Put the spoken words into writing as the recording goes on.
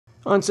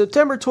On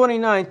September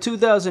 29,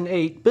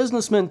 2008,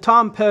 businessman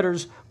Tom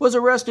Petters was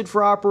arrested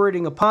for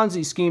operating a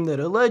Ponzi scheme that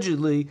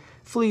allegedly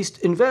fleeced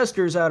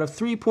investors out of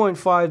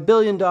 $3.5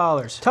 billion.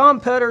 Tom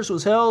Petters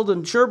was held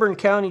in Sherburne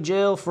County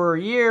Jail for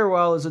a year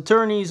while his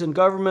attorneys and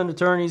government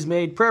attorneys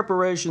made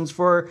preparations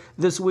for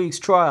this week's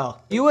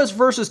trial. U.S.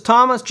 v.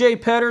 Thomas J.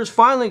 Petters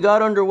finally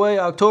got underway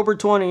October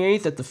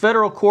 28th at the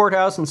Federal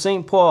Courthouse in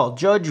St. Paul,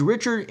 Judge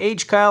Richard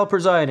H. Kyle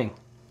presiding.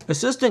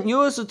 Assistant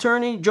U.S.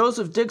 Attorney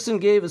Joseph Dixon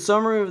gave a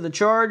summary of the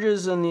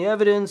charges and the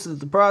evidence that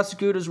the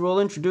prosecutors will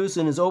introduce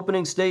in his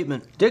opening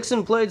statement.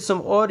 Dixon played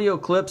some audio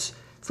clips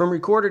from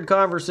recorded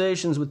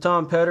conversations with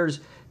Tom Petters.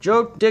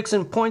 Joe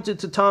Dixon pointed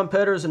to Tom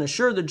Petters and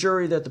assured the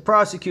jury that the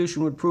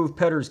prosecution would prove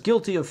Petters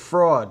guilty of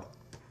fraud.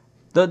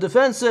 The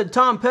defense said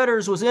Tom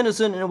Petters was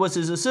innocent and it was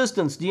his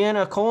assistants,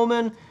 Deanna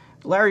Coleman,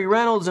 Larry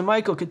Reynolds, and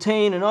Michael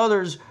Catane, and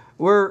others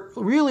were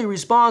really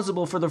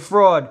responsible for the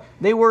fraud.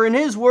 They were, in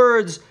his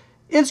words,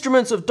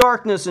 instruments of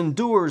darkness and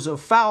doers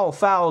of foul,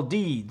 foul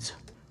deeds.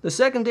 The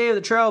second day of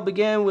the trial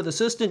began with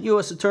Assistant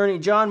U.S. Attorney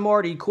John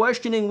Marty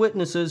questioning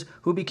witnesses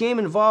who became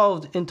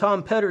involved in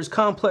Tom Petters'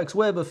 complex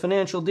web of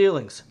financial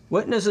dealings.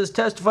 Witnesses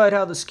testified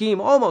how the scheme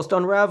almost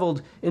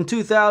unraveled in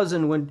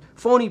 2000 when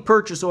phony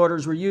purchase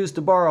orders were used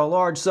to borrow a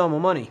large sum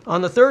of money.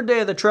 On the third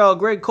day of the trial,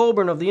 Greg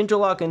Colburn of the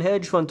Interlochen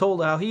Hedge Fund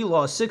told how he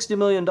lost $60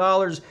 million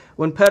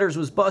when Petters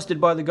was busted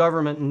by the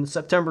government in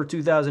September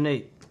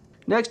 2008.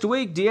 Next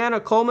week,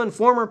 Deanna Coleman,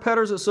 former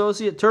Petters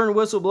associate turned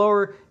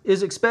whistleblower,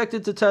 is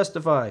expected to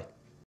testify.